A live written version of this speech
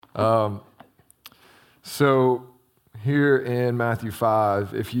Um, so here in Matthew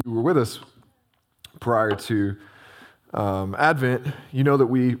 5, if you were with us prior to Advent, you know that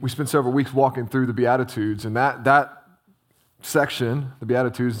we spent several weeks walking through the Beatitudes, and that section, the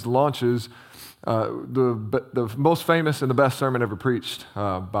Beatitudes, launches the most famous and the best sermon ever preached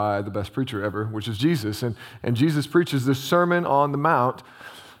by the best preacher ever, which is Jesus. And Jesus preaches this Sermon on the Mount.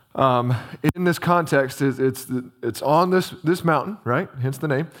 In this context, it's on this mountain, right? Hence the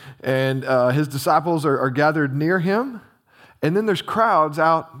name. And his disciples are gathered near him. And then there's crowds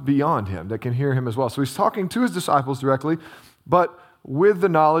out beyond him that can hear him as well. So he's talking to his disciples directly, but with the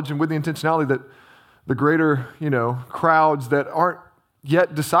knowledge and with the intentionality that the greater, crowds that aren't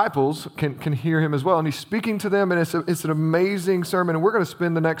yet disciples can hear him as well. And he's speaking to them, and it's an amazing sermon. And we're going to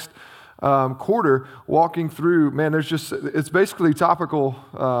spend the next quarter walking through, it's basically topical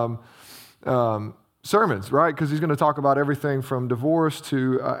sermons, right? Because he's going to talk about everything from divorce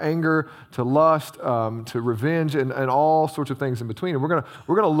to anger to lust to revenge and all sorts of things in between. And we're going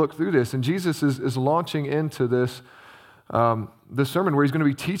to look through this. And Jesus is launching into this sermon where he's going to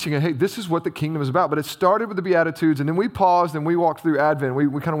be teaching, hey, this is what the kingdom is about. But it started with the Beatitudes, and then we paused and we walked through Advent. We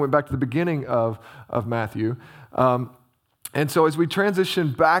kind of went back to the beginning of Matthew. And so as we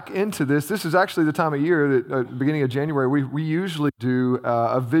transition back into this is actually the time of year, that beginning of January, we usually do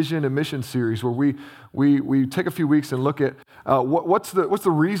a vision and mission series where we take a few weeks and look at what's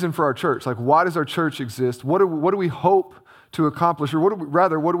the reason for our church? Like, why does our church exist? What do we hope to accomplish? Or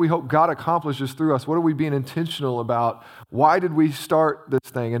what do we hope God accomplishes through us? What are we being intentional about? Why did we start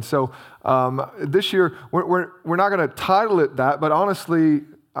this thing? And so this year, we're not going to title it that, but honestly,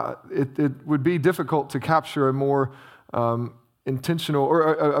 it would be difficult to capture a more intentional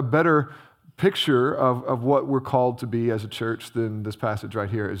or a better picture of what we're called to be as a church than this passage right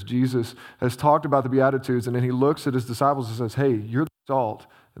here. As Jesus has talked about the Beatitudes, and then he looks at his disciples and says, hey, you're the salt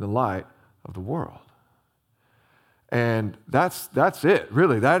and the light of the world. And that's it,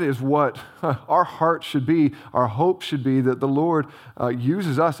 really. That is what our heart should be. Our hope should be that the Lord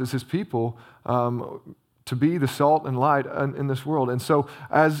uses us as his people to be the salt and light in this world. And so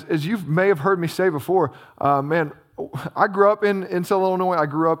as you may have heard me say before, I grew up in Southern Illinois. I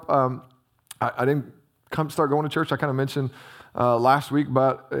grew up, I didn't start going to church. I kind of mentioned last week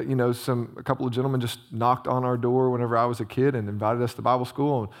about, a couple of gentlemen just knocked on our door whenever I was a kid and invited us to Bible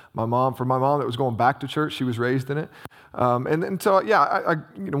school. And my mom that was going back to church, she was raised in it. I went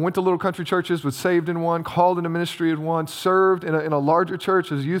to little country churches, was saved in one, called into ministry in one, served in a larger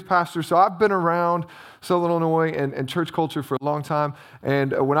church as a youth pastor. So I've been around Southern Illinois and church culture for a long time.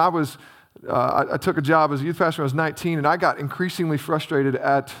 And when I took a job as a youth pastor when I was 19, and I got increasingly frustrated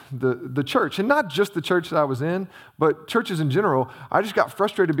at the church. And not just the church that I was in, but churches in general. I just got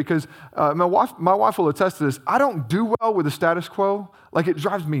frustrated because my wife will attest to this. I don't do well with the status quo. Like, it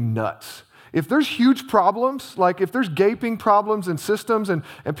drives me nuts. If there's huge problems, like if there's gaping problems in systems and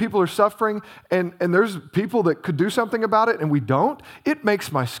people are suffering and there's people that could do something about it and we don't, it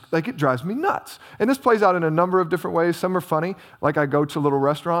drives me nuts. And this plays out in a number of different ways. Some are funny. Like, I go to little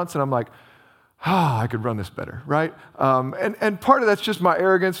restaurants and I'm like, I could run this better, right? And part of that's just my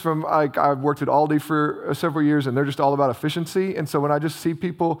arrogance from, I've worked at Aldi for several years, and they're just all about efficiency. And so when I just see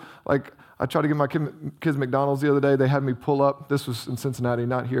people, like, I tried to get my kids McDonald's the other day. They had me pull up. This was in Cincinnati,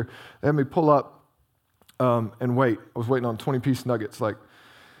 not here. They had me pull up and wait. I was waiting on 20-piece nuggets, because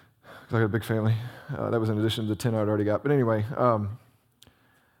I got a big family. That was in addition to the 10 I'd already got. But anyway,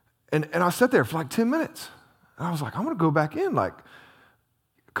 and I sat there for like 10 minutes. And I was like, I'm going to go back in,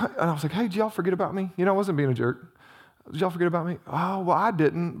 and I was like, hey, did y'all forget about me? I wasn't being a jerk. Did y'all forget about me? Oh, well, I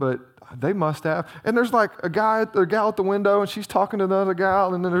didn't, but they must have. And there's like a gal at the window, and she's talking to the other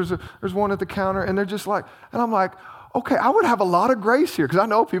gal, and then there's one at the counter, and they're just like, and I'm like, okay, I would have a lot of grace here, because I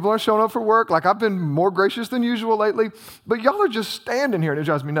know people aren't showing up for work. Like, I've been more gracious than usual lately, but y'all are just standing here, and it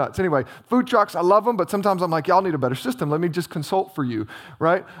drives me nuts. Anyway, food trucks, I love them, but sometimes I'm like, y'all need a better system. Let me just consult for you,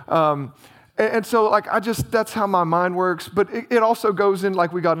 right? And so, that's how my mind works. But it also goes in,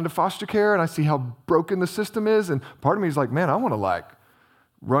 we got into foster care, and I see how broken the system is. And part of me is like, man, I want to,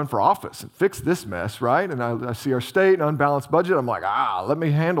 run for office and fix this mess, right? And I see our state and unbalanced budget. I'm like, let me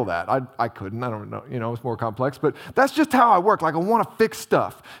handle that. I couldn't. I don't know. It's more complex. But that's just how I work. I want to fix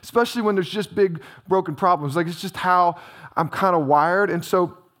stuff, especially when there's just big, broken problems. It's just how I'm kind of wired. And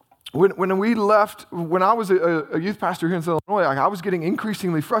so when we left, when I was a youth pastor here in Southern Illinois, I was getting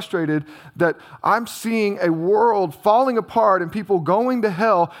increasingly frustrated that I'm seeing a world falling apart and people going to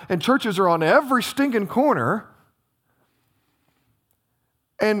hell, and churches are on every stinking corner.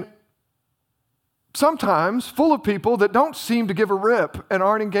 And sometimes full of people that don't seem to give a rip and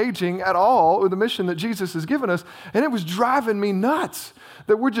aren't engaging at all with the mission that Jesus has given us. And it was driving me nuts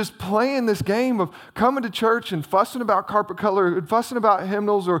that we're just playing this game of coming to church and fussing about carpet color, and fussing about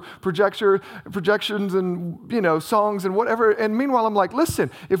hymnals or projections and, songs and whatever. And meanwhile, I'm like, listen,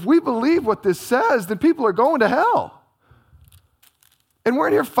 if we believe what this says, then people are going to hell. And we're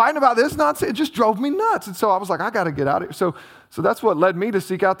in here fighting about this nonsense. It just drove me nuts. And so I was like, I got to get out of here. So that's what led me to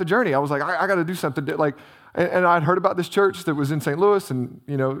seek out the journey. I was like, I got to do something. And I'd heard about this church that was in St. Louis, and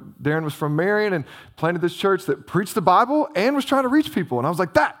Darren was from Marion and planted this church that preached the Bible and was trying to reach people. And I was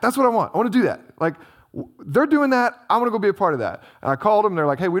like, that's what I want. I want to do that. Like, they're doing that. I want to go be a part of that. And I called them. They're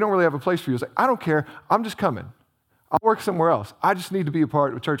like, hey, we don't really have a place for you. I was like, I don't care. I'm just coming. I'll work somewhere else. I just need to be a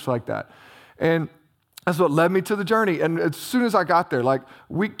part of a church like that. And that's what led me to the journey. And as soon as I got there, like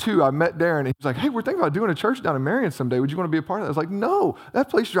week 2, I met Darren. And he was like, hey, we're thinking about doing a church down in Marion someday. Would you want to be a part of that? I was like, no, that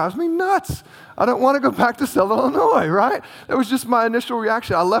place drives me nuts. I don't want to go back to Southern Illinois, right? That was just my initial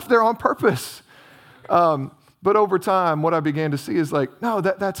reaction. I left there on purpose. But over time, what I began to see is like, no,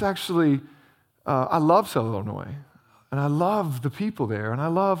 that's actually, I love Southern Illinois. And I love the people there. And I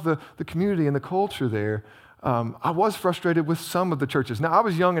love the community and the culture there. I was frustrated with some of the churches. Now, I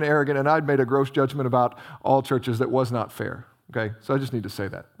was young and arrogant, and I'd made a gross judgment about all churches that was not fair, okay? So I just need to say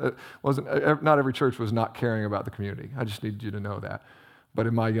that. Not every church was not caring about the community. I just need you to know that. But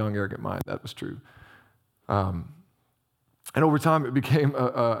in my young, arrogant mind, that was true. And over time, it became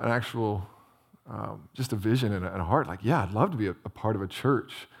an actual, just a vision and a heart. Like, yeah, I'd love to be a part of a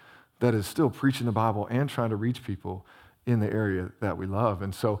church that is still preaching the Bible and trying to reach people in the area that we love.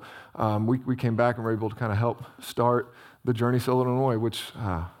 And so we came back and were able to kind of help start the Journey Southern Illinois, which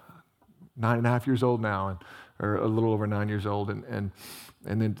 9.5 years old now, or a little over 9 years old, and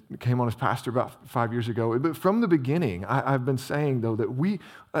then came on as pastor about 5 years ago. But from the beginning, I've been saying, though, that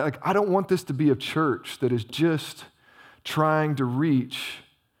I don't want this to be a church that is just trying to reach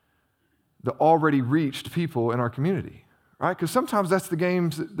the already reached people in our community. Right? Because sometimes that's the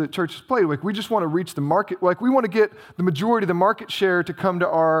games that churches play. Like, we just want to reach the market. Like, we want to get the majority of the market share to come to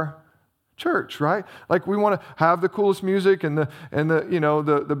our church, right? Like, we want to have the coolest music and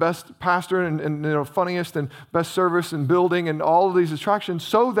the best pastor and funniest and best service and building and all of these attractions,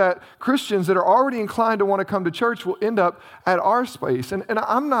 so that Christians that are already inclined to want to come to church will end up at our space. And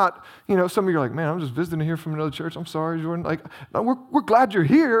I'm not, some of you are like, man, I'm just visiting here from another church. I'm sorry, Jordan. Like, no, we're glad you're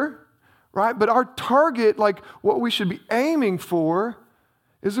here. Right? But our target, like what we should be aiming for,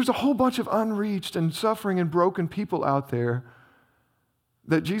 is there's a whole bunch of unreached and suffering and broken people out there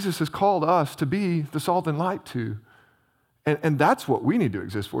that Jesus has called us to be the salt and light to. And that's what we need to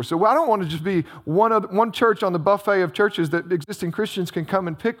exist for. So I don't want to just be one church on the buffet of churches that existing Christians can come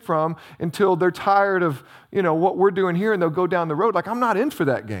and pick from until they're tired of what we're doing here and they'll go down the road. Like, I'm not in for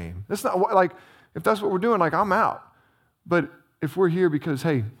that game. That's not like, if that's what we're doing, like, I'm out. But if we're here because,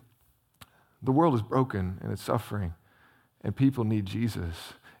 hey, the world is broken and it's suffering and people need Jesus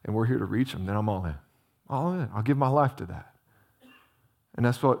and we're here to reach them, then I'm all in. All in. I'll give my life to that. And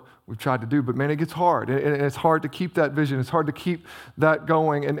that's what we've tried to do. But man, it gets hard. And it's hard to keep that vision. It's hard to keep that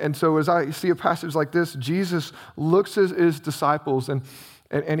going. And so as I see a passage like this, Jesus looks at his disciples and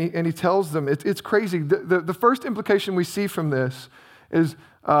he tells them, it's crazy. The first implication we see from this is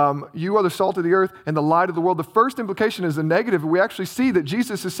you are the salt of the earth and the light of the world. The first implication is the negative. We actually see that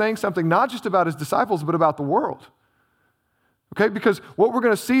Jesus is saying something not just about his disciples, but about the world. Okay, because what we're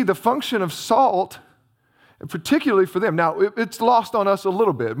going to see, the function of salt, particularly for them. Now, it's lost on us a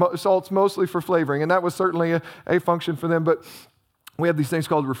little bit. Salt's mostly for flavoring, and that was certainly a function for them, but we have these things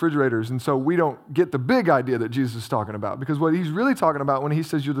called refrigerators, and so we don't get the big idea that Jesus is talking about, because what he's really talking about when he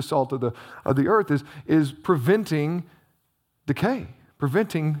says you're the salt of the earth is preventing decay.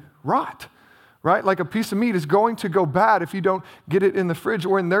 Preventing rot, right? Like, a piece of meat is going to go bad if you don't get it in the fridge,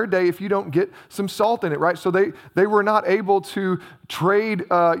 or in their day, if you don't get some salt in it, right? So they were not able to trade,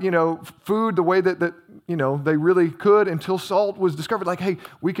 food the way that they really could until salt was discovered. Like, hey,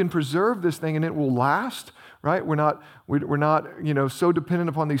 we can preserve this thing and it will last, right? We're not so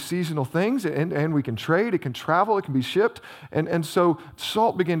dependent upon these seasonal things, and we can trade, it can travel, it can be shipped, and so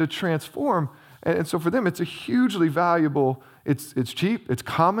salt began to transform. And so for them, it's a hugely valuable, it's cheap, it's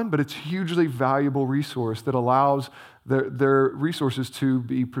common, but it's a hugely valuable resource that allows their resources to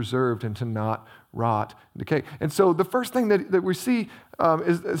be preserved and to not rot and decay. And so the first thing that we see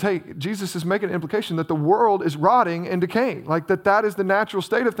is, hey, Jesus is making an implication that the world is rotting and decaying, like that is the natural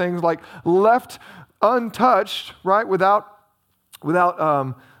state of things, like left untouched, right, without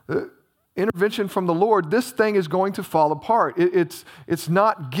intervention from the Lord, this thing is going to fall apart. It's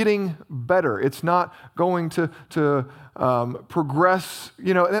not getting better. It's not going to progress,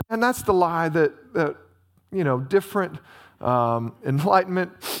 and that's the lie that different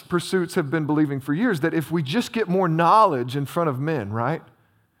enlightenment pursuits have been believing for years, that if we just get more knowledge in front of men, right?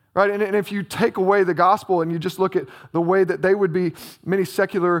 Right, and if you take away the gospel and you just look at the way that they would be, many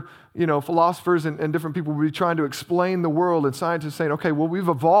secular, philosophers and different people would be trying to explain the world, and scientists saying, okay, well, we've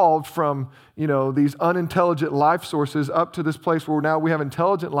evolved from, these unintelligent life sources up to this place where now we have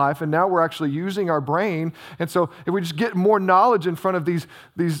intelligent life, and now we're actually using our brain. And so if we just get more knowledge in front of these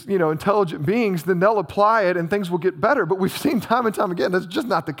intelligent beings, then they'll apply it and things will get better. But we've seen time and time again, that's just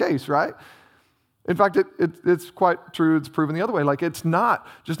not the case, right? In fact, it's quite true. It's proven the other way. Like, it's not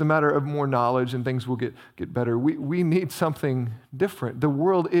just a matter of more knowledge and things will get better. We need something different. The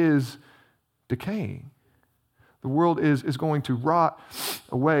world is decaying. The world is going to rot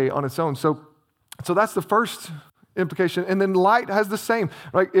away on its own. So that's the first implication. And then light has the same.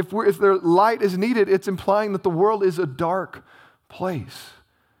 Right? If the light is needed, it's implying that the world is a dark place.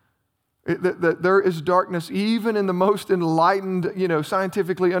 That there is darkness even in the most enlightened,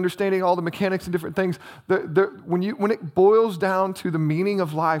 scientifically understanding all the mechanics and different things. When it boils down to the meaning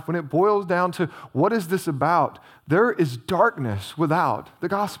of life, when it boils down to what is this about, there is darkness without the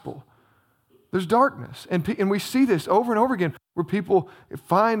gospel. There's darkness. And we see this over and over again where people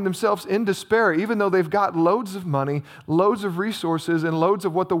find themselves in despair, even though they've got loads of money, loads of resources, and loads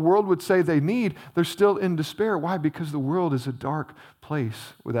of what the world would say they need. They're still in despair. Why? Because the world is a dark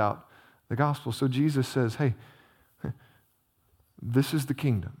place without the gospel. So Jesus says, hey, this is the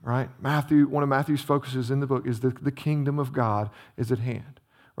kingdom, right? One of Matthew's focuses in the book is the kingdom of God is at hand,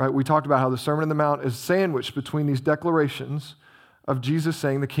 right? We talked about how the Sermon on the Mount is sandwiched between these declarations of Jesus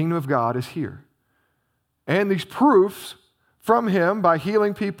saying the kingdom of God is here. And these proofs from him by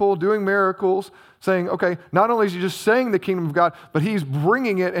healing people, doing miracles, saying, okay, not only is he just saying the kingdom of God, but he's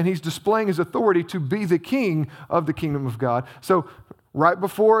bringing it and he's displaying his authority to be the king of the kingdom of God. So right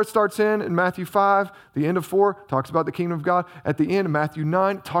before it starts in Matthew 5, the end of 4 talks about the kingdom of God. At the end of Matthew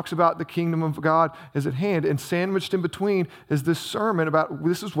 9 talks about the kingdom of God is at hand. And sandwiched in between is this sermon about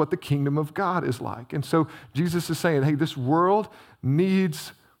this is what the kingdom of God is like. And so Jesus is saying, hey, this world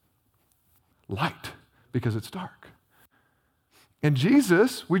needs light because it's dark. And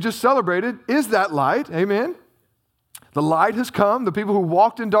Jesus, we just celebrated, is that light. Amen? The light has come. The people who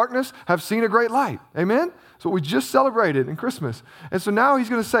walked in darkness have seen a great light. Amen? So we just celebrated in Christmas. And so now he's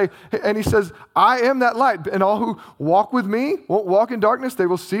going to say, and he says, I am that light. And all who walk with me won't walk in darkness. They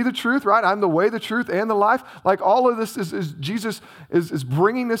will see the truth, right? I'm the way, the truth, and the life. Like all of this is Jesus is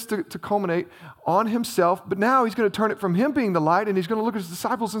bringing this to culminate on himself. But now he's going to turn it from him being the light, and he's going to look at his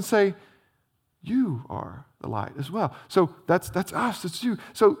disciples and say, you are the light as well. So that's us, it's you.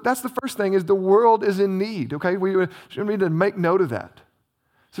 So that's the first thing is the world is in need, okay? We need to make note of that.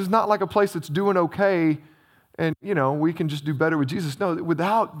 This is not like a place that's doing okay and, we can just do better with Jesus. No,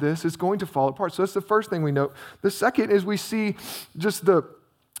 without this, it's going to fall apart. So that's the first thing we note. The second is we see just the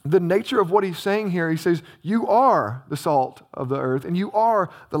nature of what he's saying here. He says, you are the salt of the earth and you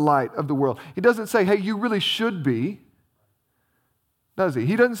are the light of the world. He doesn't say, hey, you really should be, does he?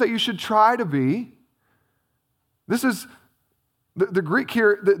 He doesn't say you should try to be. This is, the Greek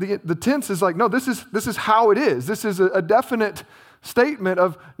here, the tense is like, no, this is how it is. This is a definite statement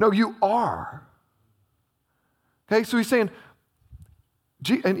of, no, you are. Okay, so he's saying,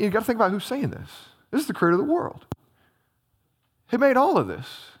 and you got to think about who's saying this. This is the creator of the world. He made all of this,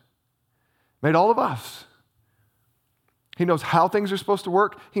 made all of us. He knows how things are supposed to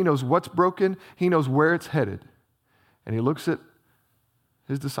work. He knows what's broken. He knows where it's headed. And he looks at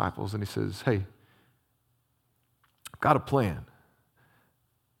his disciples and he says, hey, I've got a plan.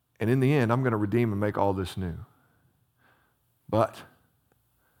 And in the end, I'm going to redeem and make all this new. But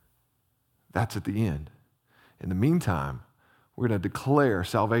that's at the end. In the meantime, we're going to declare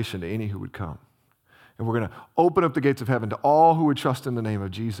salvation to any who would come. And we're going to open up the gates of heaven to all who would trust in the name of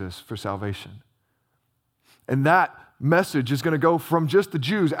Jesus for salvation. And that message is going to go from just the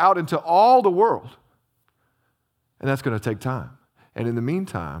Jews out into all the world. And that's going to take time. And in the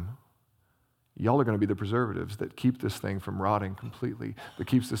meantime, y'all are going to be the preservatives that keep this thing from rotting completely, that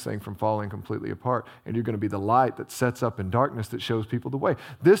keeps this thing from falling completely apart. And you're going to be the light that sets up in darkness that shows people the way.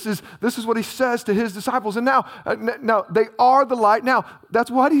 This is what he says to his disciples. And now they are the light. Now,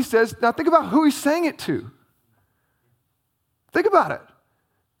 that's what he says. Now think about who he's saying it to. Think about it.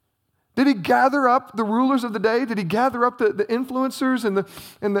 Did he gather up the rulers of the day? Did he gather up the influencers and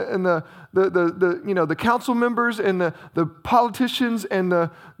the council members and the politicians and the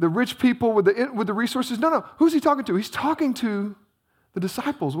rich people with the resources? No. Who's he talking to? He's talking to The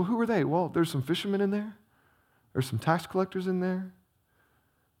disciples, well, who were they? Well, there's some fishermen in there. There's some tax collectors in there.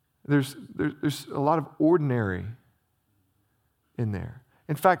 There's a lot of ordinary in there.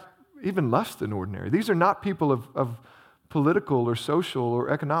 In fact, even less than ordinary. These are not people of political or social or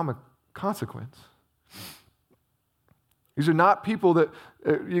economic consequence. These are not people that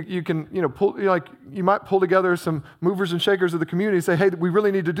you can, pull, you might pull together some movers and shakers of the community and say, hey, we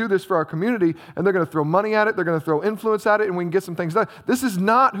really need to do this for our community, and they're going to throw money at it, they're going to throw influence at it, and we can get some things done. This is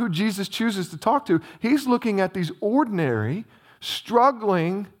not who Jesus chooses to talk to. He's looking at these ordinary,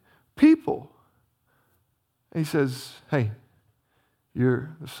 struggling people. And he says, hey,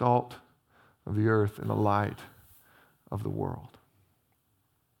 you're the salt of the earth and the light of the world.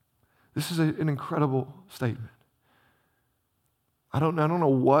 This is an incredible statement. I don't know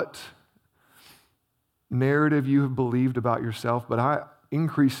what narrative you have believed about yourself, but I am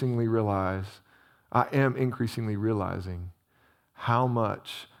increasingly realizing how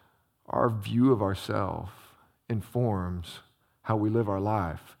much our view of ourselves informs how we live our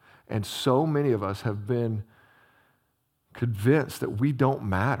life. And so many of us have been convinced that we don't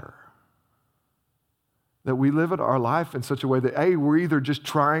matter. That we live our life in such a way that, A, we're either just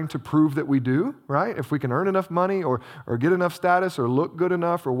trying to prove that we do, right? If we can earn enough money or get enough status or look good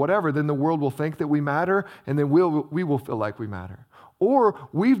enough or whatever, then the world will think that we matter, and then we will feel like we matter. Or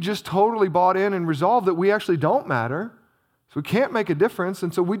we've just totally bought in and resolved that we actually don't matter, so we can't make a difference,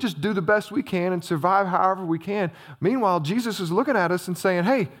 and so we just do the best we can and survive however we can. Meanwhile, Jesus is looking at us and saying,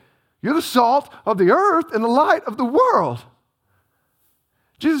 hey, you're the salt of the earth and the light of the world.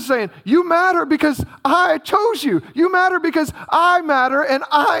 Jesus is saying, you matter because I chose you. You matter because I matter, and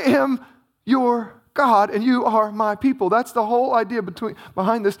I am your God, and you are my people. That's the whole idea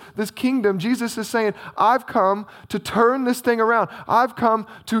behind this kingdom. Jesus is saying, I've come to turn this thing around. I've come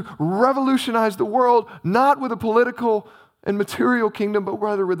to revolutionize the world, not with a political and material kingdom, but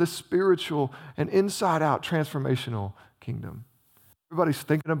rather with a spiritual and inside-out transformational kingdom. Everybody's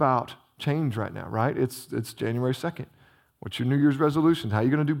thinking about change right now, right? It's January 2nd. What's your New Year's resolution? How are you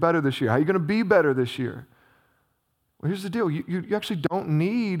going to do better this year? How are you going to be better this year? Well, here's the deal. You actually don't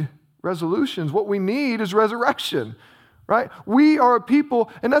need resolutions. What we need is resurrection, right? We are a people,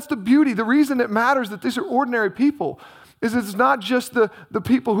 and that's the beauty. The reason it matters that these are ordinary people is it's not just the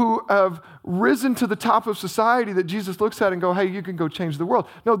people who have risen to the top of society that Jesus looks at and go, hey, you can go change the world.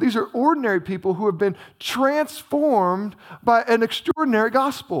 No, these are ordinary people who have been transformed by an extraordinary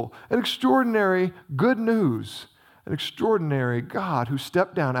gospel, an extraordinary good news. An extraordinary God who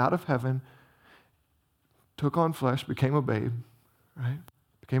stepped down out of heaven, took on flesh, became a babe, right?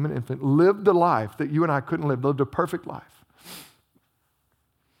 Became an infant, lived a life that you and I couldn't live, lived a perfect life.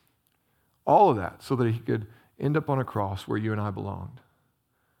 All of that so that he could end up on a cross where you and I belonged.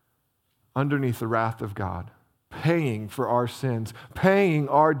 Underneath the wrath of God, paying for our sins, paying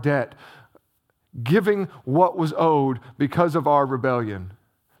our debt, giving what was owed because of our rebellion.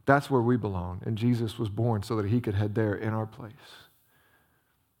 That's where we belong. And Jesus was born so that he could head there in our place.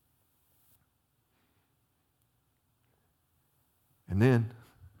 And then,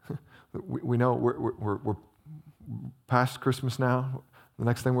 we know we're past Christmas now. The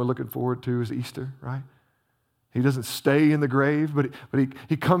next thing we're looking forward to is Easter, right? He doesn't stay in the grave, but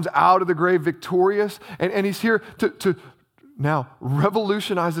he comes out of the grave victorious, and he's here to now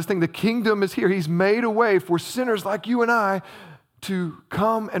revolutionize this thing. The kingdom is here. He's made a way for sinners like you and I to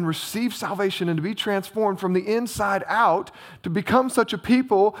come and receive salvation and to be transformed from the inside out, to become such a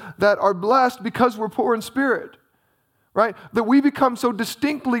people that are blessed because we're poor in spirit, right? That we become so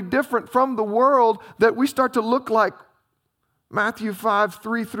distinctly different from the world that we start to look like Matthew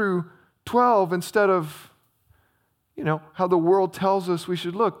 5:3-12 instead of, how the world tells us we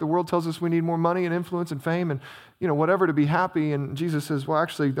should look. The world tells us we need more money and influence and fame and, whatever to be happy. And Jesus says, well,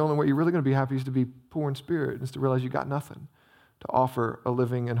 actually, the only way you're really going to be happy is to be poor in spirit, is to realize you got nothing to offer a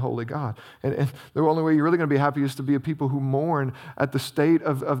living and holy God. And the only way you're really going to be happy is to be a people who mourn at the state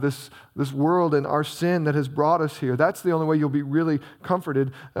of this world and our sin that has brought us here. That's the only way you'll be really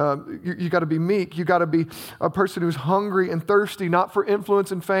comforted. You got to be meek. You got to be a person who's hungry and thirsty, not for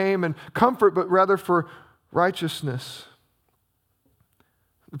influence and fame and comfort, but rather for righteousness.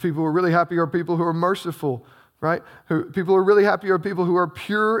 The people who are really happy are people who are merciful, right? People who are really happy are people who are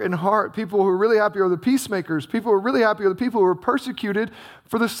pure in heart. People who are really happy are the peacemakers. People who are really happy are the people who are persecuted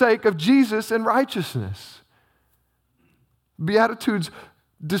for the sake of Jesus and righteousness. Beatitudes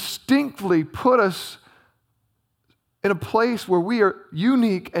distinctly put us in a place where we are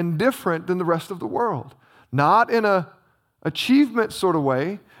unique and different than the rest of the world. Not in an achievement sort of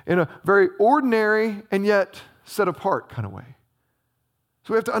way, in a very ordinary and yet set apart kind of way.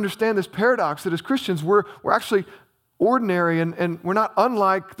 So we have to understand this paradox that as Christians, we're actually ordinary and we're not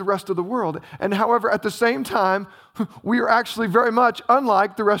unlike the rest of the world. And however, at the same time, we are actually very much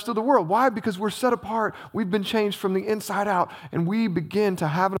unlike the rest of the world. Why? Because we're set apart. We've been changed from the inside out, and we begin to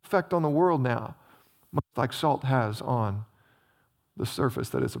have an effect on the world now, much like salt has on the surface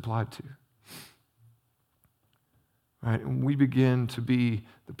that it's applied to. Right? And we begin to be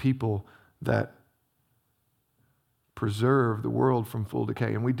the people that preserve the world from full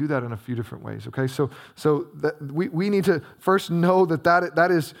decay. And we do that in a few different ways, okay? So that we need to first know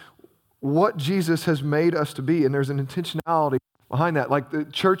that is what Jesus has made us to be, and there's an intentionality behind that. Like the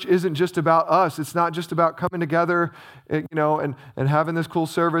church isn't just about us. It's not just about coming together, and having this cool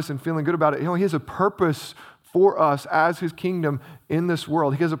service and feeling good about it. He has a purpose for us as his kingdom in this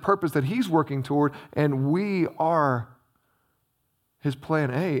world. He has a purpose that he's working toward, and we are his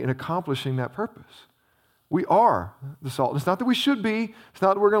plan A in accomplishing that purpose. We are the salt. It's not that we should be. It's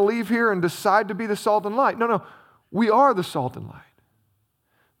not that we're going to leave here and decide to be the salt and light. No. We are the salt and light.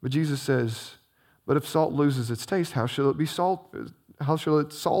 But Jesus says, but if salt loses its taste, how shall its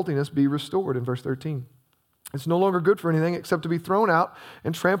saltiness be restored? In verse 13. It's no longer good for anything except to be thrown out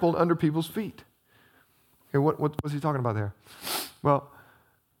and trampled under people's feet. Okay, what was he talking about there? Well,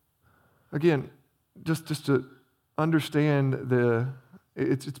 again, just to understand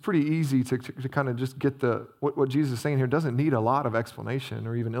it's pretty easy to kind of just get what Jesus is saying here. Doesn't need a lot of explanation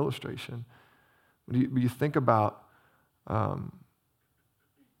or even illustration. But you think about,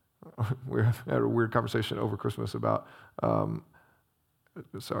 we had a weird conversation over Christmas about,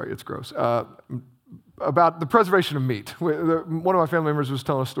 sorry, it's gross, about the preservation of meat. One of my family members was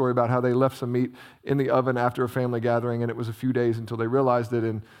telling a story about how they left some meat in the oven after a family gathering, and it was a few days until they realized it,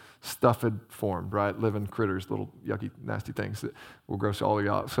 and stuff had formed, right? Living critters, little yucky, nasty things that will gross all of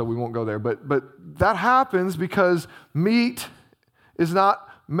you out. So we won't go there. But that happens because meat is not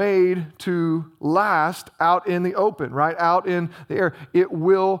made to last out in the open, right? Out in the air. It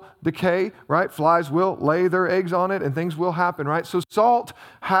will decay, right? Flies will lay their eggs on it and things will happen, right? So salt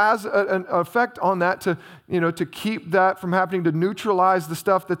has an effect on that to keep that from happening, to neutralize the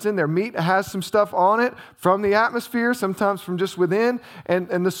stuff that's in there. Meat has some stuff on it from the atmosphere, sometimes from just within,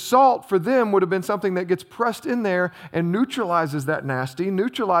 and the salt for them would have been something that gets pressed in there and neutralizes that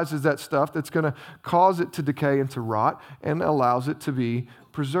neutralizes that stuff that's going to cause it to decay and to rot, and allows it to be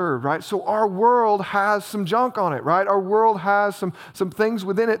preserved, right? So our world has some junk on it, right? Our world has some things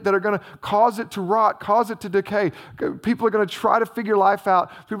within it that are going to cause it to rot, cause it to decay. People are going to try to figure life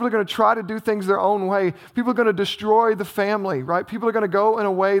out. People are going to try to do things their own way. People are going to destroy the family, right? People are going to go in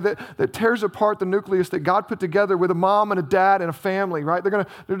a way that tears apart the nucleus that God put together with a mom and a dad and a family, right? They're going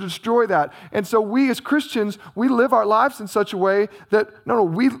to destroy that. And so we as Christians, we live our lives in such a way that,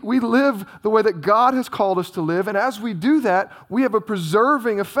 we live the way that God has called us to live. And as we do that, we have a preserving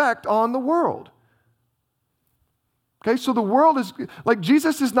effect on the world. Okay, so the world is, like,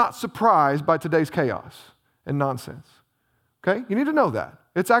 Jesus is not surprised by today's chaos and nonsense. Okay, you need to know that.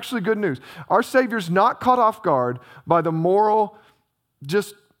 It's actually good news. Our Savior's not caught off guard by the moral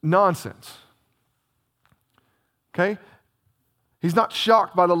just nonsense. Okay? He's not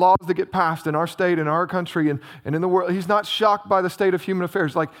shocked by the laws that get passed in our state, in our country, and in the world. He's not shocked by the state of human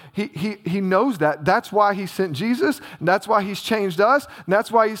affairs. Like, he knows that. That's why he sent Jesus, and that's why he's changed us, and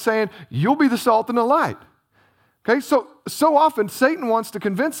that's why he's saying, you'll be the salt and the light. Okay, so often Satan wants to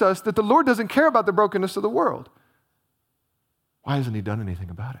convince us that the Lord doesn't care about the brokenness of the world. Why hasn't he done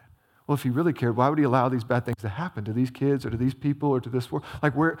anything about it? Well, if he really cared, why would he allow these bad things to happen to these kids or to these people or to this world?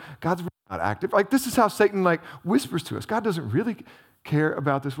 Like, where God's not active. Like, this is how Satan whispers to us. God doesn't really care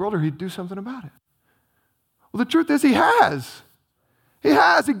about this world, or he'd do something about it. Well, the truth is he has. He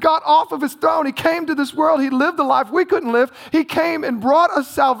has. He got off of his throne. He came to this world. He lived the life we couldn't live. He came and brought us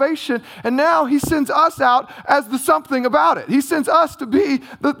salvation, and now he sends us out as the something about it. He sends us to be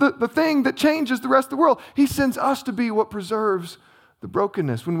the thing that changes the rest of the world. He sends us to be what preserves the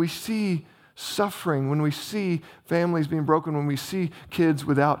brokenness. When we see suffering, when we see families being broken, when we see kids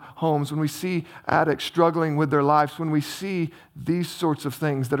without homes, when we see addicts struggling with their lives, when we see these sorts of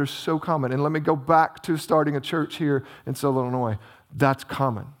things that are so common. And let me go back to starting a church here in Southern Illinois. That's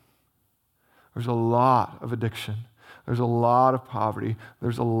common. There's a lot of addiction. There's a lot of poverty.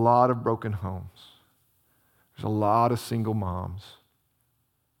 There's a lot of broken homes. There's a lot of single moms.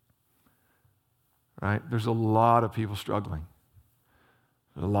 Right? There's a lot of people struggling.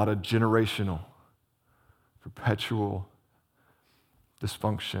 There's a lot of generational, perpetual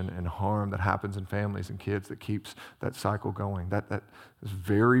dysfunction and harm that happens in families and kids that keeps that cycle going. That is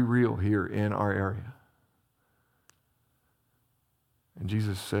very real here in our area. And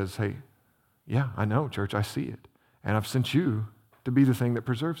Jesus says, hey, yeah, I know, church, I see it. And I've sent you to be the thing that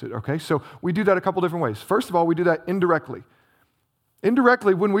preserves it, okay? So we do that a couple different ways. First of all, we do that indirectly.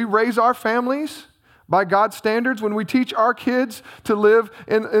 Indirectly, when we raise our families by God's standards, when we teach our kids to live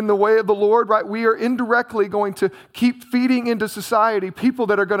in the way of the Lord, right, we are indirectly going to keep feeding into society people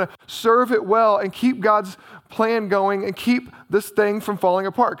that are going to serve it well and keep God's plan going and keep this thing from falling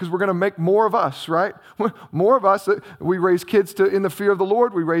apart, because we're going to make more of us, right? More of us. We raise kids in the fear of the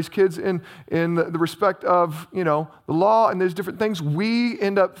Lord. We raise kids in the respect of, the law, and there's different things. We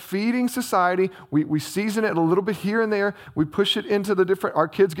end up feeding society. We season it a little bit here and there. We push it into our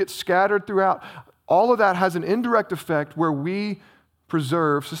kids get scattered throughout. All of that has an indirect effect where we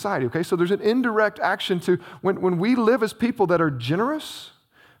preserve society, okay? So there's an indirect action to when we live as people that are generous,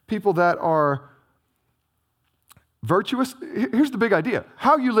 people that are virtuous. Here's the big idea.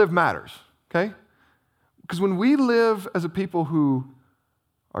 How you live matters, okay? Because when we live as a people who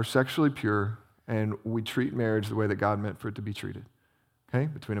are sexually pure and we treat marriage the way that God meant for it to be treated, okay,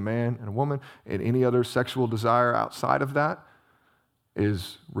 between a man and a woman, and any other sexual desire outside of that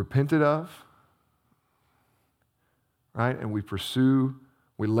is repented of, right? And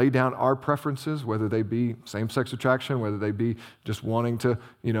we lay down our preferences, whether they be same-sex attraction, whether they be just wanting to,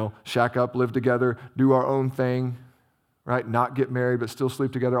 shack up, live together, do our own thing, right? Not get married, but still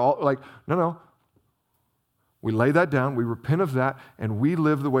sleep together. No. We lay that down, we repent of that, and we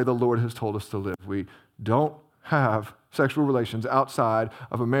live the way the Lord has told us to live. We don't have sexual relations outside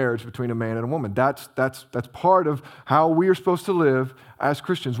of a marriage between a man and a woman. That's part of how we are supposed to live as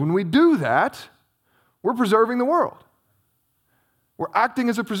Christians. When we do that, we're preserving the world. We're acting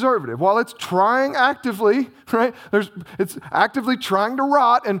as a preservative. While it's trying actively, right? It's actively trying to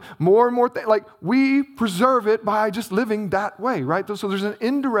rot and more things. We preserve it by just living that way, right? So there's an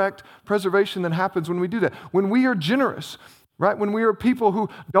indirect preservation that happens when we do that. When we are generous, right? When we are people who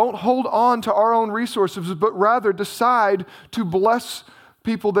don't hold on to our own resources, but rather decide to bless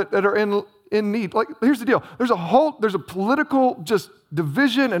people that are in need. Here's the deal. There's a political just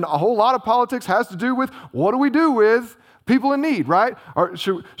division, and a whole lot of politics has to do with what do we do with people in need, right? Or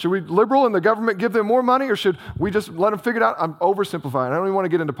should we liberal and the government give them more money, or should we just let them figure it out? I'm oversimplifying. I don't even want to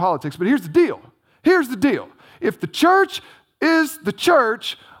get into politics, but here's the deal. If the church is the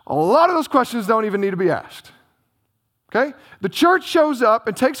church, a lot of those questions don't even need to be asked. Okay? The church shows up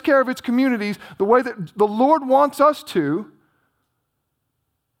and takes care of its communities the way that the Lord wants us to.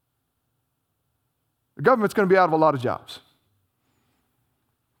 The government's going to be out of a lot of jobs.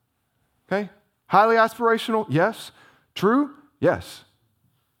 Okay? Highly aspirational? Yes. True? Yes.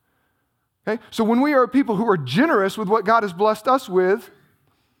 Okay? So when we are people who are generous with what God has blessed us with,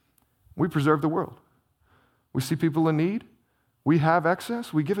 we preserve the world. We see people in need. We have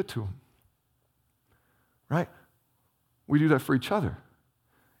excess. We give it to them. Right? We do that for each other.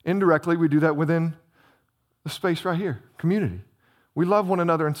 Indirectly, we do that within the space right here, community. We love one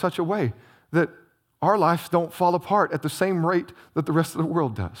another in such a way that our lives don't fall apart at the same rate that the rest of the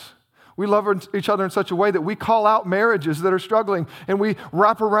world does. We love each other in such a way that we call out marriages that are struggling, and we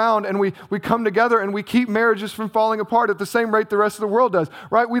wrap around and we come together and we keep marriages from falling apart at the same rate the rest of the world does,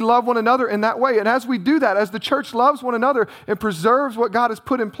 right? We love one another in that way. And as we do that, as the church loves one another and preserves what God has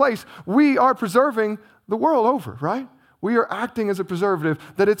put in place, we are preserving the world over, right? We are acting as a preservative,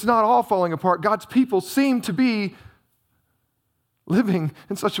 that it's not all falling apart. God's people seem to be living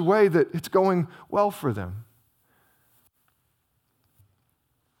in such a way that it's going well for them.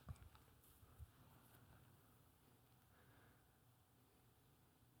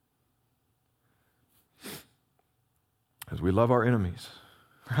 As we love our enemies,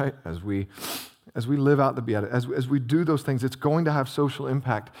 right? As we live out the beatitude, as we do those things, it's going to have social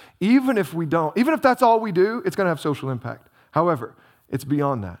impact. Even if that's all we do, it's going to have social impact. However, it's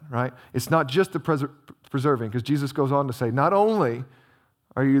beyond that, right? It's not just the preserving, because Jesus goes on to say, not only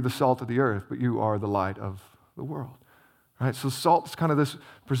are you the salt of the earth, but you are the light of the world. Right? So salt is kind of this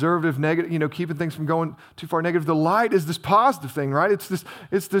preservative, negative, keeping things from going too far negative. The light is this positive thing, right? It's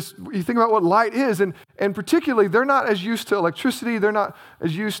this, you think about what light is, and particularly, they're not as used to electricity, they're not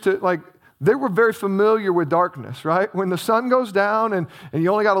as used to, they were very familiar with darkness, right? When the sun goes down and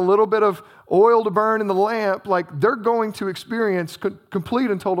you only got a little bit of oil to burn in the lamp, they're going to experience complete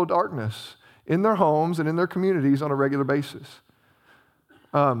and total darkness in their homes and in their communities on a regular basis.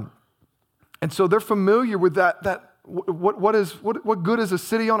 And so they're familiar with that. What good is a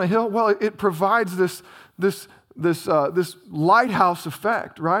city on a hill? Well, it provides this lighthouse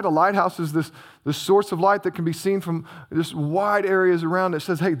effect, right? A lighthouse is this source of light that can be seen from just wide areas around. It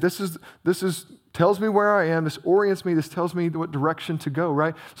says, hey, this tells me where I am. This orients me. This tells me what direction to go,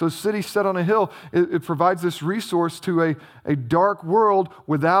 right? So a city set on a hill, it provides this resource to a dark world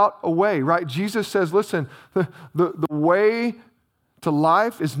without a way, right? Jesus says, listen, the way to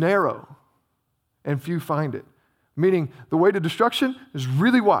life is narrow, and few find it. Meaning the way to destruction is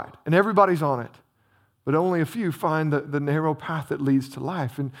really wide, and everybody's on it. But only a few find the narrow path that leads to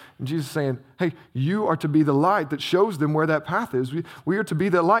life. And Jesus is saying, hey, you are to be the light that shows them where that path is. We are to be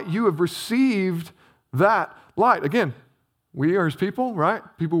the light. You have received that light. Again, we are his people, right?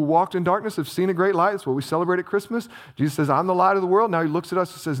 People who walked in darkness have seen a great light. That's what we celebrate at Christmas. Jesus says, I'm the light of the world. Now he looks at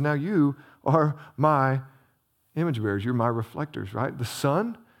us and says, now you are my image bearers. You're my reflectors, right? The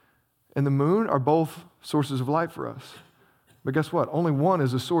sun and the moon are both sources of light for us. But guess what? Only one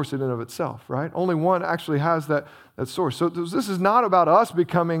is a source in and of itself, right? Only one actually has that source. So this is not about us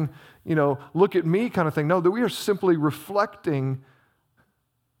becoming, look at me kind of thing. No, that we are simply reflecting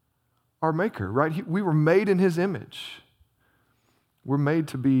our Maker, right? We were made in his image. We're made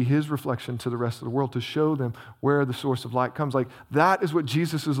to be his reflection to the rest of the world, to show them where the source of light comes. Like that is what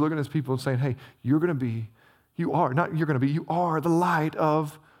Jesus is looking at his people and saying, hey, you are the light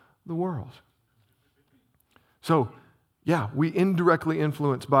of the world. So, yeah, we indirectly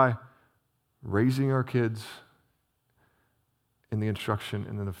influence by raising our kids in the instruction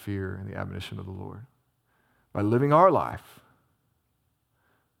and in the fear and the admonition of the Lord. By living our life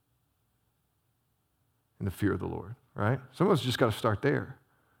in the fear of the Lord, right? Some of us just got to start there.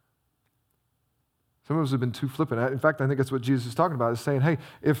 Some of us have been too flippant. In fact, I think that's what Jesus is talking about, is saying, hey,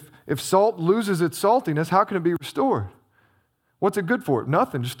 if salt loses its saltiness, how can it be restored? What's it good for?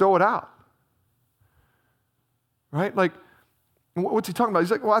 Nothing. Just throw it out. Right? Like, what's he talking about?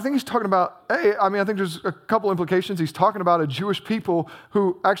 He's like, well, I think he's talking about, I think there's a couple implications. He's talking about a Jewish people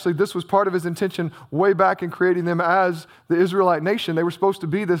who actually this was part of his intention way back in creating them as the Israelite nation. They were supposed to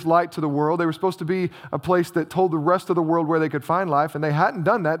be this light to the world. They were supposed to be a place that told the rest of the world where they could find life, and they hadn't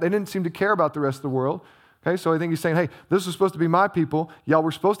done that. They didn't seem to care about the rest of the world. Okay, so I think he's saying, hey, this is supposed to be my people. Y'all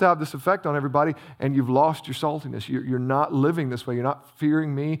were supposed to have this effect on everybody, and you've lost your saltiness. You're not living this way. You're not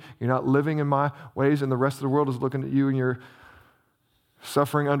fearing me. You're not living in my ways, and the rest of the world is looking at you, and you're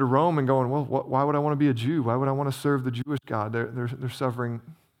suffering under Rome and going, well, why would I want to be a Jew? Why would I want to serve the Jewish God? They're suffering.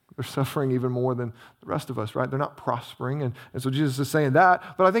 They're suffering even more than the rest of us, right? They're not prospering, and so Jesus is saying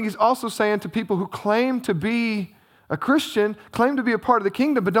that. But I think he's also saying to people who claim to be a Christian, claim to be a part of the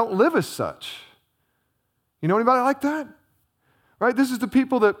kingdom, but don't live as such. You know anybody like that? Right? This is the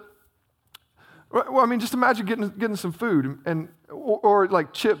people that, just imagine getting some food or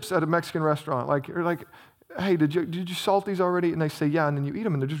like chips at a Mexican restaurant. You're like, hey, did you salt these already? And they say, yeah, and then you eat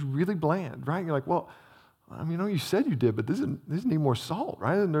them and they're just really bland, right? And you're like, well, you said you did, but these need more salt,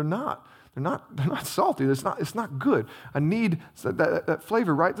 right? And they're not salty. It's not good. I need that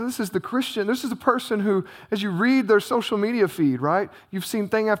flavor, right? This is the Christian. This is the person who, as you read their social media feed, right? You've seen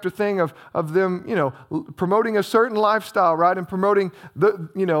thing after thing of them, promoting a certain lifestyle, right? And promoting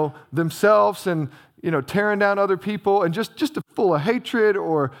themselves and, tearing down other people and just full of hatred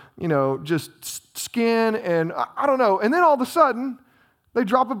or, just skin and I don't know. And then all of a sudden, they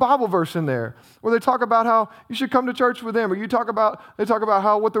drop a Bible verse in there, or they talk about how you should come to church with them, or they talk about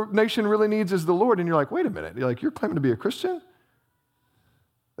how what the nation really needs is the Lord, and you're like, wait a minute, you're claiming to be a Christian?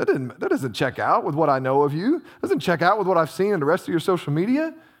 That doesn't check out with what I know of you. It doesn't check out with what I've seen in the rest of your social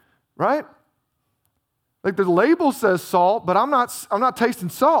media, right? Like the label says salt, but I'm not tasting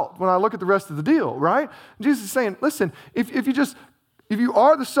salt when I look at the rest of the deal, right? And Jesus is saying, listen, if you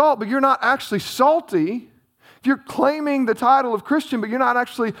are the salt, but you're not actually salty. If you're claiming the title of Christian, but you're not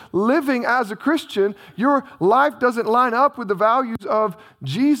actually living as a Christian, your life doesn't line up with the values of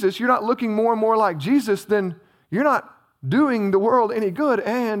Jesus, you're not looking more and more like Jesus, then you're not doing the world any good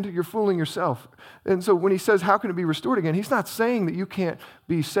and you're fooling yourself. And so when he says, how can it be restored again? He's not saying that you can't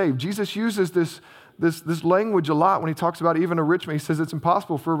be saved. Jesus uses this language a lot when he talks about even a rich man. He says it's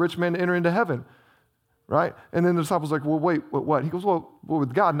impossible for a rich man to enter into heaven, right? And then the disciples are like, well, wait, what? He goes, well,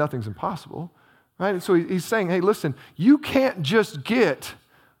 with God, nothing's impossible. Right? And so he's saying, hey, listen, you can't just get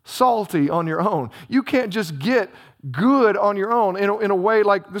salty on your own. You can't just get good on your own in a way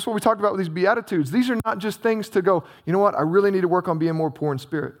like this is what we talked about with these Beatitudes. These are not just things to go, you know what, I really need to work on being more poor in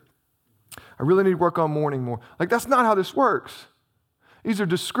spirit. I really need to work on mourning more. Like that's not how this works. These are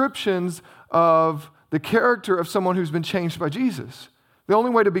descriptions of the character of someone who's been changed by Jesus. The only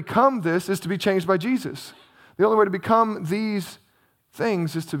way to become this is to be changed by Jesus. The only way to become these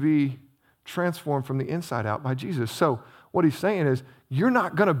things is to be transformed from the inside out by Jesus. So what he's saying is you're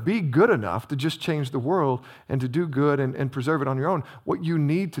not going to be good enough to just change the world and to do good and preserve it on your own. What you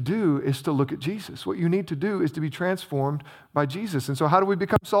need to do is to look at Jesus. What you need to do is to be transformed by Jesus. And so how do we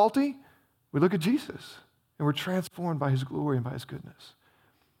become salty? We look at Jesus and we're transformed by his glory and by his goodness.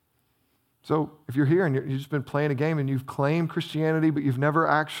 So if you're here and you've just been playing a game and you've claimed Christianity, but you've never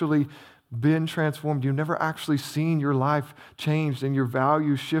actually been transformed. You've never actually seen your life changed and your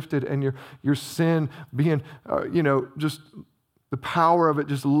values shifted and your sin being, just the power of it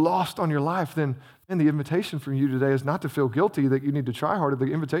just lost on your life, then the invitation for you today is not to feel guilty that you need to try harder.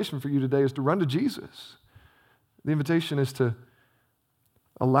 The invitation for you today is to run to Jesus. The invitation is to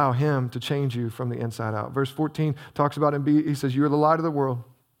allow him to change you from the inside out. Verse 14 talks about him. He says, you are the light of the world.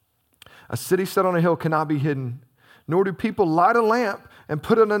 A city set on a hill cannot be hidden, nor do people light a lamp and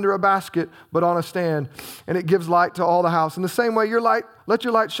put it under a basket, but on a stand, and it gives light to all the house. In the same way, let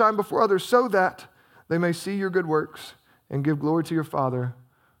your light shine before others so that they may see your good works and give glory to your Father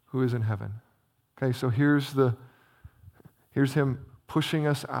who is in heaven. Okay, so here's him pushing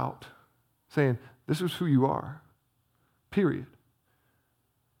us out, saying, this is who you are, period.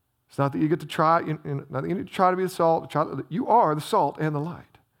 It's not that you get to try, not that you need to try to be the salt. You are the salt and the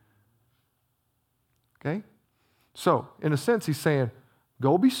light. Okay? So, in a sense, he's saying,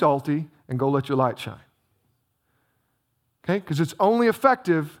 go be salty and go let your light shine. Okay? Because it's only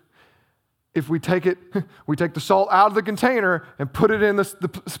effective if we take the salt out of the container and put it in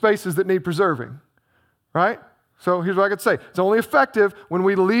the spaces that need preserving. Right? So here's what I could say. It's only effective when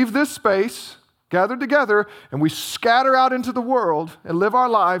we leave this space, gathered together, and we scatter out into the world and live our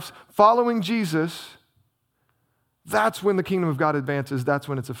lives following Jesus. That's when the kingdom of God advances. That's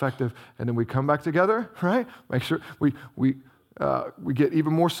when it's effective. And then we come back together, right? Make sure we get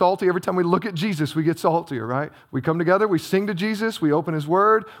even more salty. Every time we look at Jesus, we get saltier, right? We come together, we sing to Jesus, we open his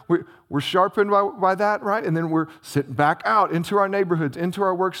word, we're sharpened by that, right? And then we're sitting back out into our neighborhoods, into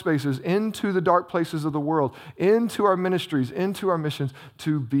our workspaces, into the dark places of the world, into our ministries, into our missions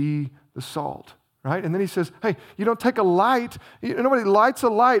to be the salt, right? And then he says, hey, you don't take a light, nobody lights a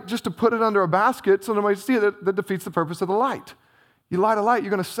light just to put it under a basket so nobody see it. That defeats the purpose of the light. You light a light,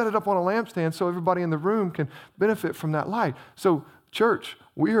 you're going to set it up on a lampstand so everybody in the room can benefit from that light. So, church,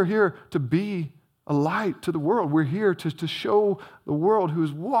 we are here to be a light to the world. We're here to show the world who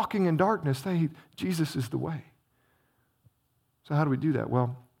is walking in darkness, hey, Jesus is the way. So how do we do that?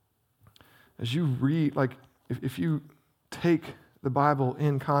 Well, as you read, if you take the Bible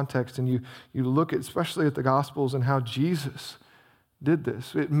in context and you look especially at the Gospels and how Jesus did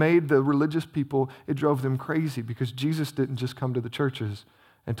this. It made the religious people, it drove them crazy because Jesus didn't just come to the churches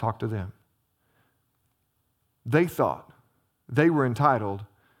and talk to them. They thought they were entitled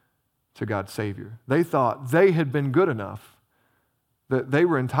to God's Savior. They thought they had been good enough that they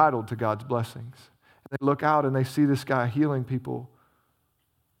were entitled to God's blessings. And they look out and they see this guy healing people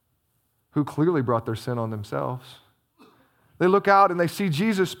who clearly brought their sin on themselves. They look out and they see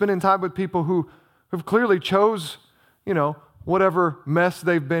Jesus spending time with people who have clearly chose, whatever mess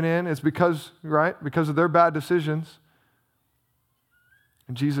they've been in. It's because of their bad decisions.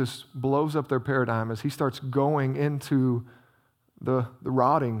 And Jesus blows up their paradigm as he starts going into the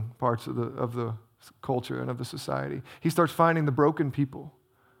rotting parts of the culture and of the society. He starts finding the broken people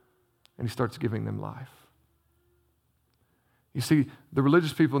and he starts giving them life. You see, the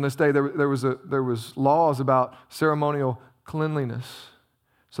religious people in this day, there was laws about ceremonial cleanliness.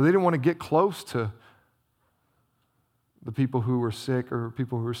 So they didn't want to get close to the people who were sick or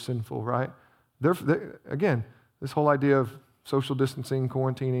people who were sinful, right? Again, this whole idea of social distancing,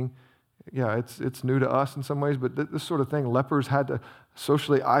 quarantining, yeah, it's new to us in some ways, but this sort of thing, lepers had to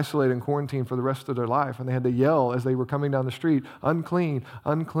socially isolate and quarantine for the rest of their life, and they had to yell as they were coming down the street, unclean,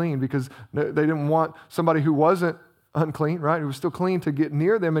 unclean, because they didn't want somebody who wasn't unclean, right? It was still clean to get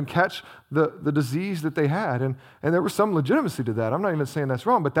near them and catch the disease that they had. And there was some legitimacy to that. I'm not even saying that's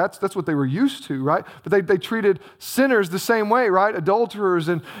wrong, but that's what they were used to, right? But they treated sinners the same way, right? Adulterers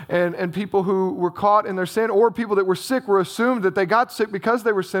and people who were caught in their sin or people that were sick were assumed that they got sick because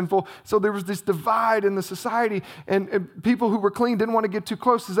they were sinful. So there was this divide in the society, and people who were clean didn't want to get too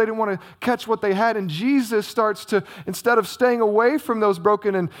close because they didn't want to catch what they had. And Jesus starts to, instead of staying away from those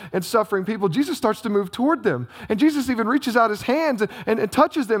broken and suffering people, Jesus starts to move toward them. And Jesus even reaches out his hands and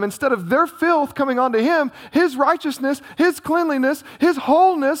touches them. Instead of their filth coming onto him, his righteousness, his cleanliness, his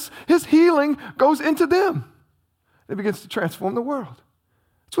wholeness, his healing goes into them. It begins to transform the world.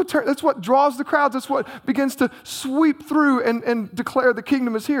 That's what draws the crowds. That's what begins to sweep through and declare the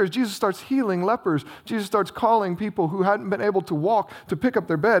kingdom is here. As Jesus starts healing lepers, Jesus starts calling people who hadn't been able to walk to pick up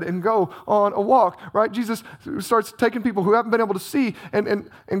their bed and go on a walk, right? Jesus starts taking people who haven't been able to see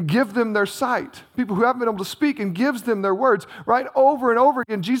and give them their sight. People who haven't been able to speak and gives them their words, right? Over and over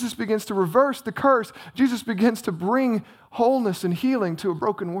again, Jesus begins to reverse the curse. Jesus begins to bring wholeness and healing to a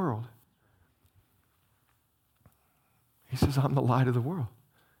broken world. He says, I'm the light of the world.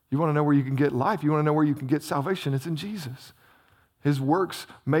 You want to know where you can get life? You want to know where you can get salvation? It's in Jesus. His works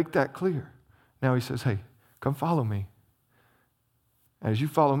make that clear. Now he says, hey, come follow me. As you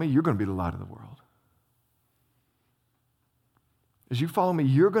follow me, you're going to be the light of the world. As you follow me,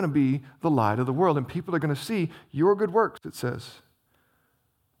 you're going to be the light of the world, and people are going to see your good works, it says.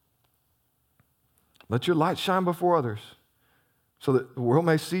 Let your light shine before others, so that the world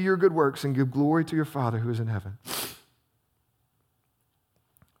may see your good works and give glory to your Father who is in heaven.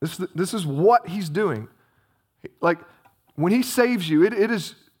 This is what he's doing. Like, when he saves you, it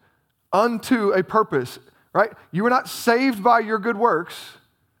is unto a purpose, right? You are not saved by your good works.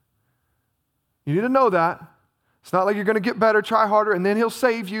 You need to know that. It's not like you're going to get better, try harder, and then he'll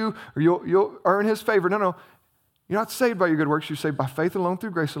save you, or you'll earn his favor. No. You're not saved by your good works. You're saved by faith alone,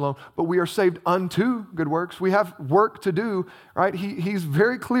 through grace alone. But we are saved unto good works. We have work to do, right? He's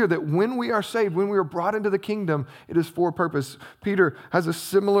very clear that when we are saved, when we are brought into the kingdom, it is for a purpose. Peter has a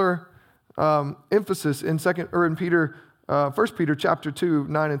similar emphasis in 1 Peter chapter 2,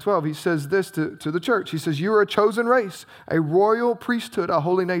 9 and 12. He says this to the church. He says, you are a chosen race, a royal priesthood, a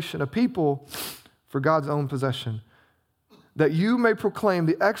holy nation, a people for God's own possession, that you may proclaim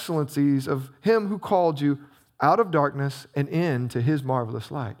the excellencies of him who called you out of darkness and into his marvelous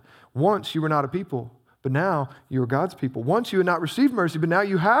light. Once you were not a people, but now you are God's people. Once you had not received mercy, but now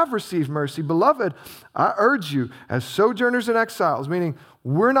you have received mercy. Beloved, I urge you as sojourners and exiles, meaning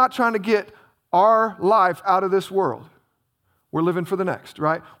we're not trying to get our life out of this world. We're living for the next,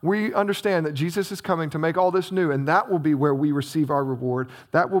 right? We understand that Jesus is coming to make all this new, and that will be where we receive our reward.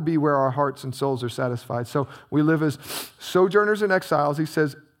 That will be where our hearts and souls are satisfied. So we live as sojourners and exiles. He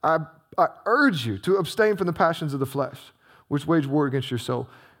says, I urge you to abstain from the passions of the flesh, which wage war against your soul.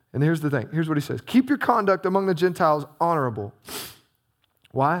 And here's the thing. Here's what he says. Keep your conduct among the Gentiles honorable.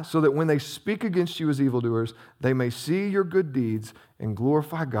 Why? So that when they speak against you as evildoers, they may see your good deeds and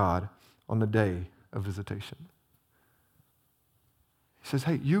glorify God on the day of visitation. He says,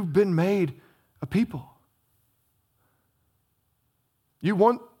 hey, you've been made a people.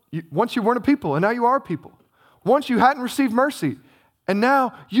 Once you weren't a people, and now you are a people. Once you hadn't received mercy, and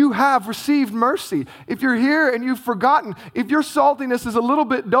now you have received mercy. If you're here and you've forgotten, if your saltiness is a little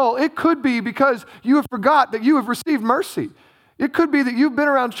bit dull, it could be because you have forgot that you have received mercy. It could be that you've been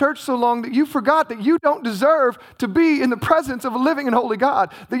around church so long that you forgot that you don't deserve to be in the presence of a living and holy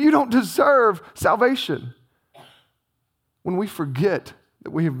God, that you don't deserve salvation. When we forget that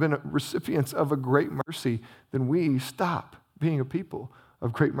we have been recipients of a great mercy, then we stop being a people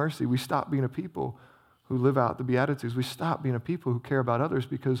of great mercy. We stop being a people who live out the Beatitudes. We stop being a people who care about others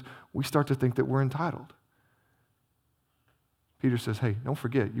because we start to think that we're entitled. Peter says, hey, don't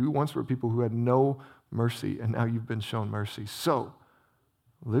forget, you once were people who had no mercy, and now you've been shown mercy. So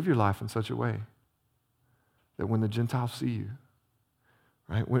live your life in such a way that when the Gentiles see you,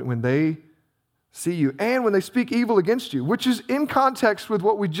 right, when they see you, and when they speak evil against you, which is in context with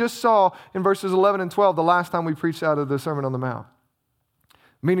what we just saw in verses 11 and 12 the last time we preached out of the Sermon on the Mount.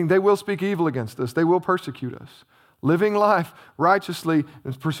 Meaning they will speak evil against us. They will persecute us. Living life righteously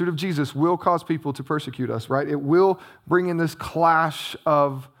in pursuit of Jesus will cause people to persecute us, right? It will bring in this clash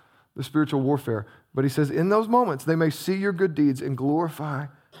of the spiritual warfare. But he says, in those moments, they may see your good deeds and glorify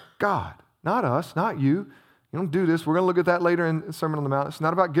God. Not us, not you. You don't do this. We're going to look at that later in the Sermon on the Mount. It's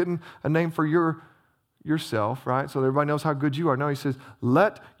not about getting a name for yourself, right? So that everybody knows how good you are. No, he says,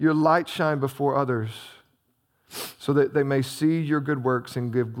 let your light shine before others, so that they may see your good works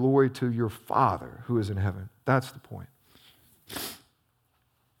and give glory to your Father who is in heaven. That's the point.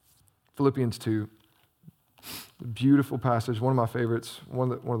 Philippians 2, beautiful passage, one of my favorites,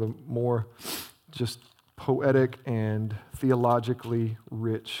 one of the more just poetic and theologically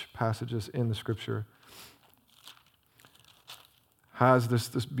rich passages in the Scripture. Has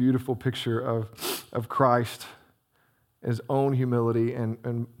this beautiful picture of Christ, his own humility,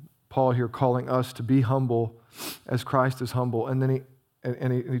 and Paul here calling us to be humble as Christ is humble. And then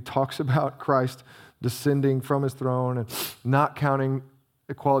he talks about Christ descending from his throne and not counting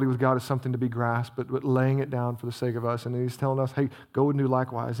equality with God as something to be grasped, but laying it down for the sake of us. And then he's telling us, hey, go and do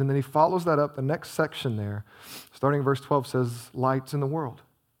likewise. And then he follows that up. The next section there, starting in verse 12, says, lights in the world.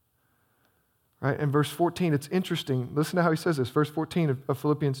 Right? In verse 14, it's interesting. Listen to how he says this. Verse 14 of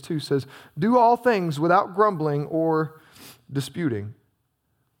Philippians 2 says, do all things without grumbling or disputing.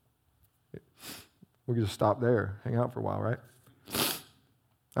 We can just stop there, hang out for a while, right?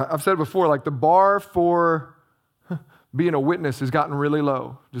 I've said before, like the bar for being a witness has gotten really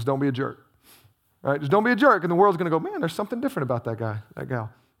low. Just don't be a jerk, right? Just don't be a jerk, and the world's going to go, man, there's something different about that guy, that gal,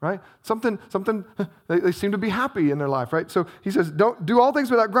 right? Something. They seem to be happy in their life, right? So he says, don't do all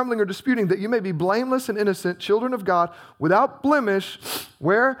things without grumbling or disputing, that you may be blameless and innocent, children of God, without blemish,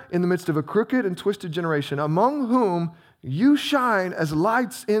 where in the midst of a crooked and twisted generation, among whom you shine as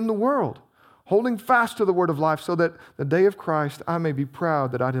lights in the world, holding fast to the word of life, so that the day of Christ I may be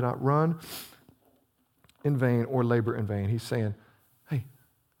proud that I did not run in vain or labor in vain. He's saying, hey,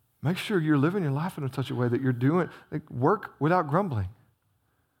 make sure you're living your life in such a way that you're doing, work without grumbling,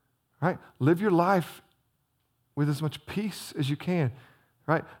 right? Live your life with as much peace as you can,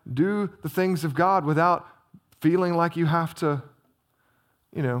 right? Do the things of God without feeling like you have to,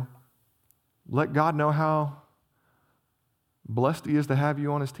 let God know how blessed he is to have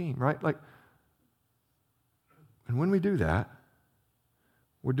you on his team, right? And when we do that,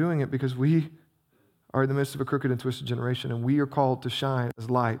 we're doing it because we are in the midst of a crooked and twisted generation, and we are called to shine as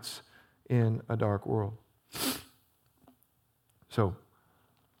lights in a dark world. So,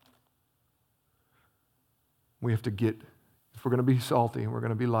 we have to get, if we're going to be salty and we're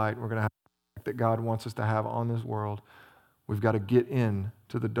going to be light, and we're going to have the that God wants us to have on this world, we've got to get in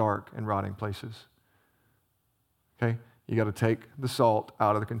to the dark and rotting places. Okay? You got to take the salt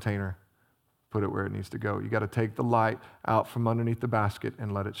out of the container, put it where it needs to go. You got to take the light out from underneath the basket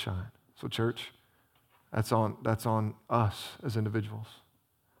and let it shine. So church, that's on us as individuals.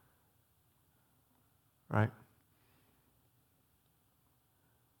 Right?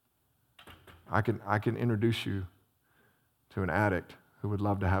 I can introduce you to an addict who would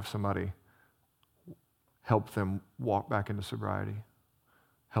love to have somebody help them walk back into sobriety,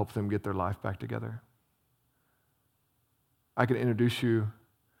 help them get their life back together. I can introduce you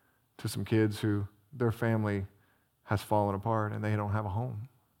to some kids who their family has fallen apart and they don't have a home.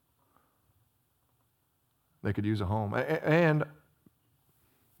 They could use a home. And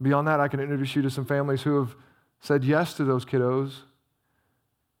beyond that, I can introduce you to some families who have said yes to those kiddos,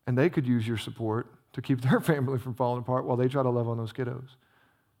 and they could use your support to keep their family from falling apart while they try to love on those kiddos.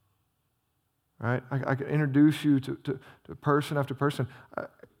 Right? I can introduce you to person after person.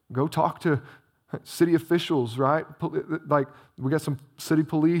 Go talk to city officials, right? Like, we got some city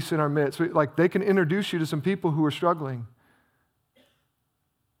police in our midst. Like, they can introduce you to some people who are struggling.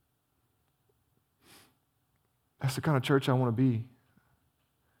 That's the kind of church I want to be.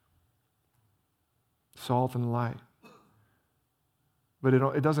 Salt and light. But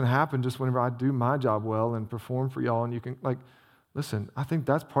it doesn't happen just whenever I do my job well and perform for y'all, and you can, listen, I think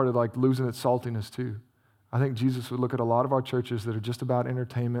that's part of losing its saltiness too. I think Jesus would look at a lot of our churches that are just about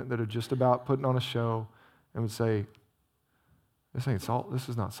entertainment, that are just about putting on a show, and would say, this ain't salt, this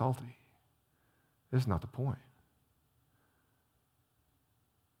is not salty. This is not the point.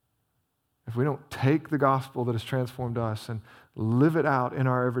 If we don't take the gospel that has transformed us and live it out in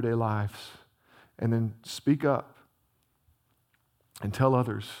our everyday lives, and then speak up and tell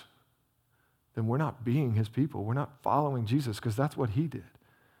others, then we're not being his people. We're not following Jesus, because that's what he did.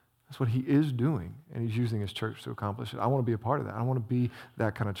 That's what he is doing, and he's using his church to accomplish it. I want to be a part of that. I want to be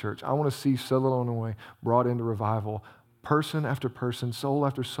that kind of church. I want to see Southern Illinois brought into revival, person after person, soul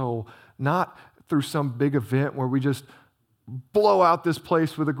after soul, not through some big event where we just blow out this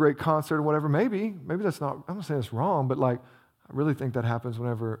place with a great concert or whatever. Maybe that's not, I'm not saying it's wrong, but I really think that happens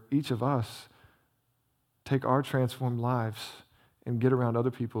whenever each of us take our transformed lives and get around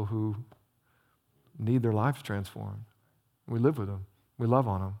other people who need their lives transformed. We live with them. We love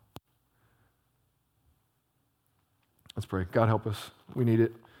on them. Let's pray. God, help us. We need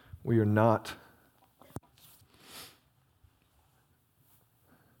it. We are not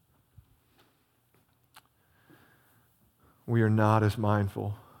as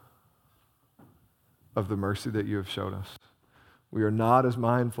mindful of the mercy that you have showed us. We are not as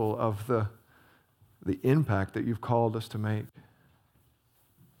mindful of the impact that you've called us to make.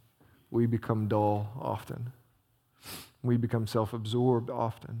 We become dull often. We become self-absorbed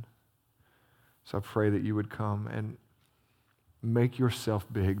often. So I pray that you would come and make yourself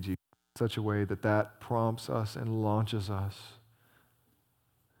big, Jesus, in such a way that prompts us and launches us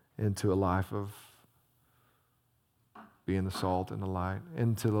into a life of being the salt and the light,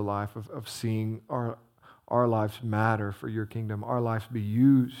 into the life of seeing our lives matter for your kingdom, our lives be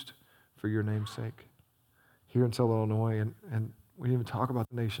used for your name's sake. Here in Southern Illinois, and we didn't even talk about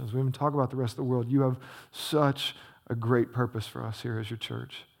the nations. We didn't even talk about the rest of the world. You have such a great purpose for us here as your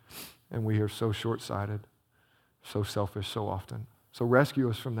church. And we are so short-sighted, so selfish so often. So rescue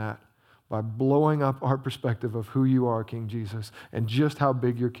us from that by blowing up our perspective of who you are, King Jesus, and just how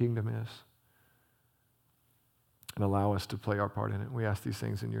big your kingdom is. And allow us to play our part in it. We ask these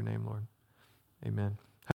things in your name, Lord. Amen.